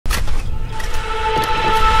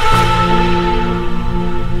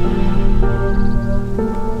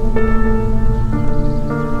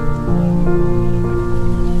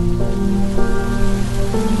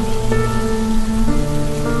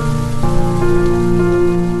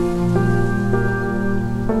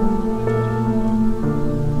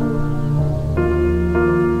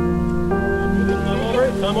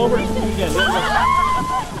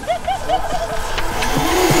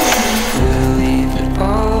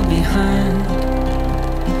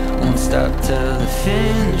stop till the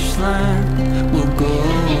finish line. We'll go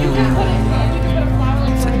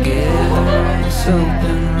together on this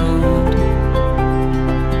open road.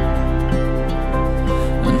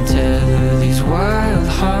 Untether these wild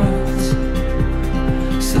hearts,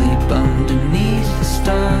 sleep underneath the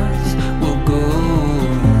stars. We'll go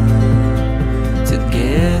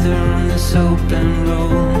together on this open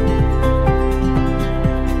road.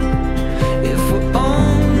 If we're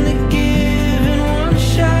only given one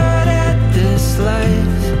shot at this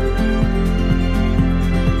life,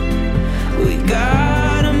 we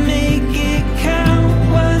gotta make it count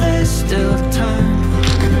while there's still time.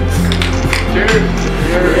 Cheers!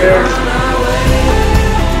 Cheers!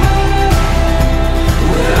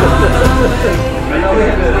 I know we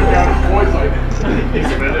had to look out his voice like he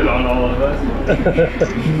spent it on all of us.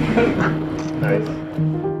 Nice.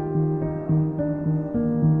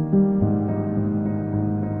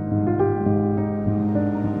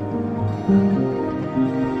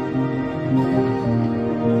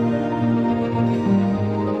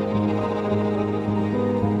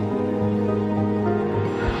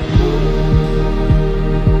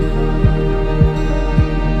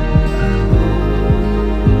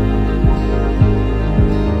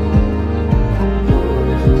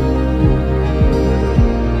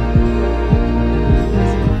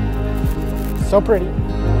 So pretty.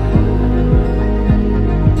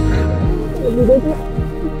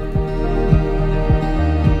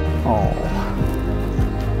 Oh.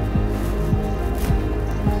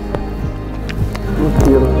 That's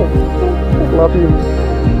beautiful. Love you.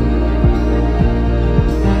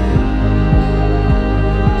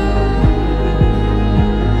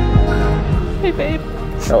 Hey, babe.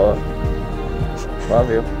 Hello. Love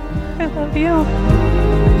you. I love you.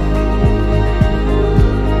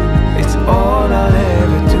 It's all I'll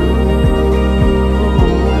ever do.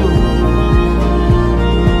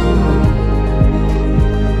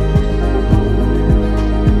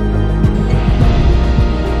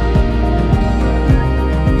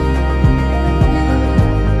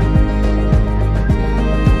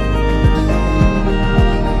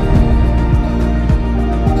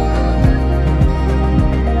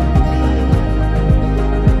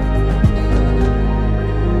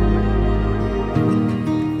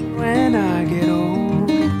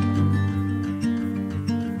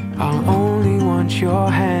 I'll only want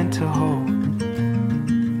your hand to hold.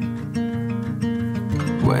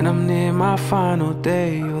 When I'm near my final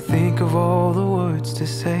day, you'll think of all the words to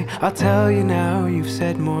say. I'll tell you now, you've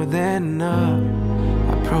said more than enough.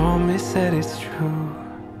 I promise that it's true.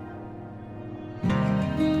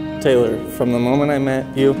 Taylor, from the moment I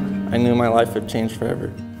met you, I knew my life would change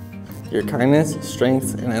forever. Your kindness,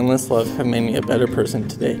 strength, and endless love have made me a better person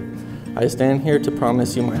today. I stand here to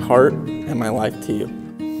promise you my heart and my life to you.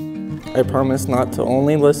 I promise not to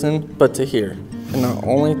only listen, but to hear, and not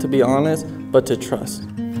only to be honest, but to trust,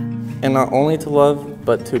 and not only to love,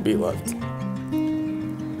 but to be loved.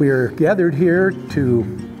 We are gathered here to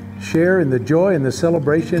share in the joy and the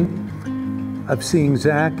celebration of seeing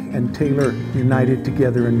Zach and Taylor united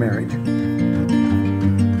together in marriage.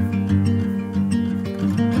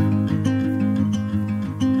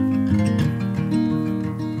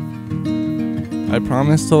 I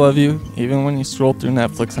promise to love you even when you scroll through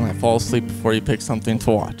Netflix and I fall asleep before you pick something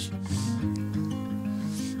to watch.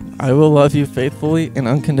 I will love you faithfully and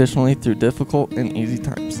unconditionally through difficult and easy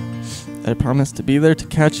times. I promise to be there to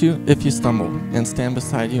catch you if you stumble and stand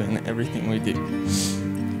beside you in everything we do.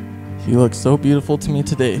 You look so beautiful to me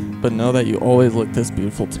today, but know that you always look this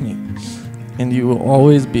beautiful to me. And you will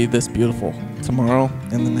always be this beautiful tomorrow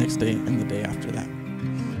and the next day and the day after that.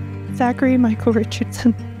 Zachary Michael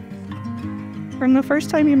Richardson. From the first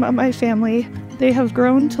time you met my family, they have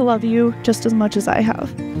grown to love you just as much as I have.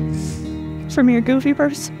 From your goofy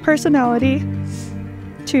personality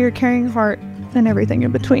to your caring heart and everything in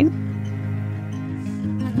between.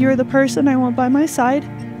 You're the person I want by my side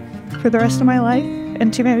for the rest of my life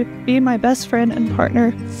and to be my best friend and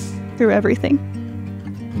partner through everything.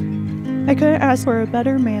 I couldn't ask for a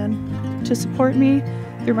better man to support me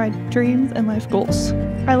through my dreams and life goals.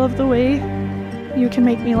 I love the way you can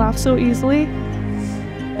make me laugh so easily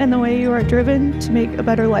and the way you are driven to make a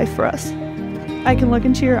better life for us. I can look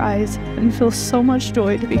into your eyes and feel so much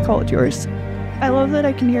joy to be called yours. I love that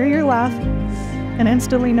I can hear your laugh and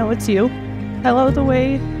instantly know it's you. I love the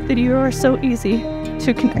way that you are so easy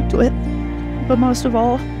to connect with. But most of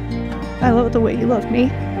all, I love the way you love me.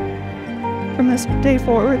 From this day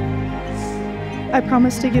forward, I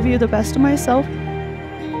promise to give you the best of myself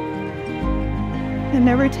and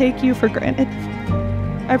never take you for granted.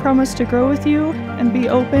 I promise to grow with you and be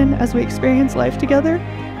open as we experience life together.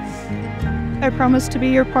 I promise to be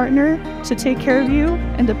your partner, to take care of you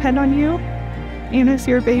and depend on you, and as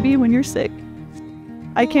your baby when you're sick.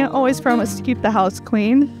 I can't always promise to keep the house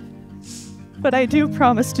clean, but I do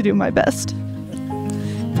promise to do my best.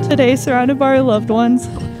 Today, surrounded by our loved ones,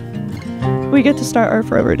 we get to start our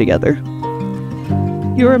forever together.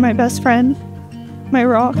 You are my best friend, my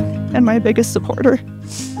rock, and my biggest supporter.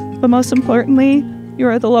 But most importantly, you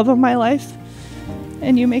are the love of my life,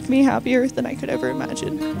 and you make me happier than I could ever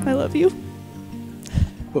imagine. I love you.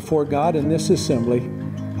 Before God and this assembly,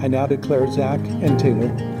 I now declare Zach and Taylor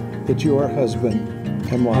that you are husband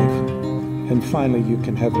and wife. And finally, you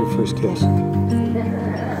can have your first kiss.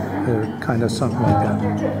 Or kind of something like that.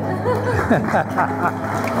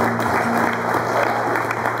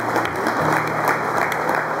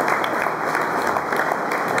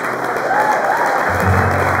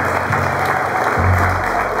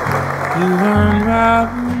 You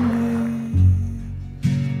unravel me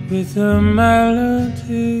with a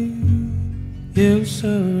melody. You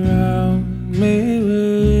surround me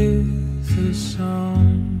with a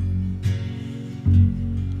song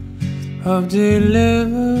of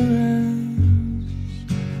deliverance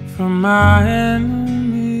from my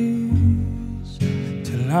enemies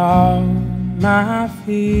till all my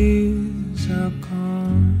fears are gone.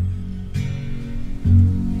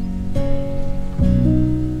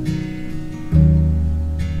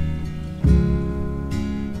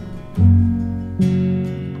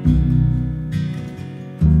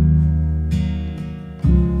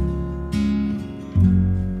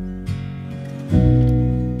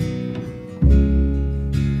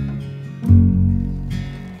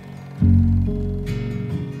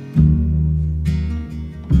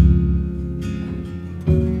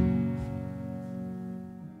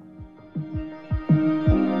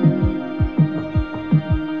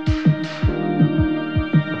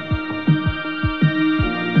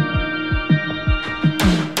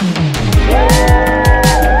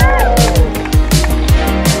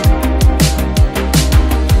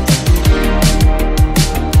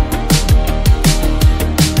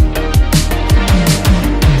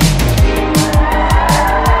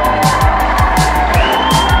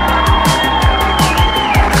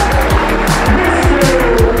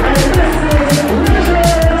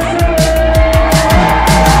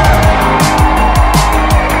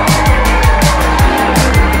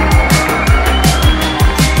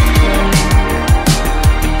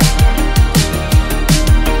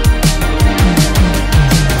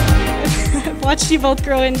 Watched you both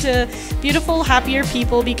grow into beautiful, happier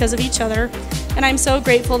people because of each other, and I'm so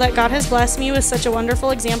grateful that God has blessed me with such a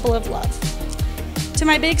wonderful example of love. To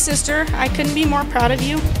my big sister, I couldn't be more proud of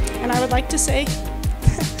you, and I would like to say,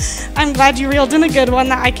 I'm glad you reeled in a good one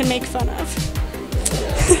that I can make fun of.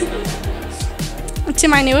 To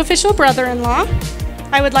my new official brother-in-law,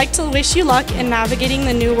 I would like to wish you luck in navigating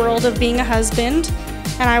the new world of being a husband,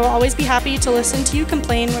 and I will always be happy to listen to you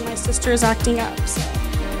complain when my sister is acting up. So.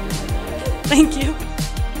 Thank you.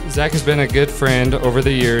 Zach has been a good friend over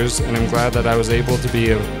the years, and I'm glad that I was able to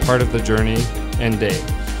be a part of the journey and day.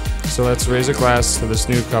 So let's raise a glass to this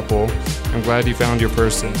new couple. I'm glad you found your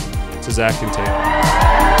person. To Zach and Taylor.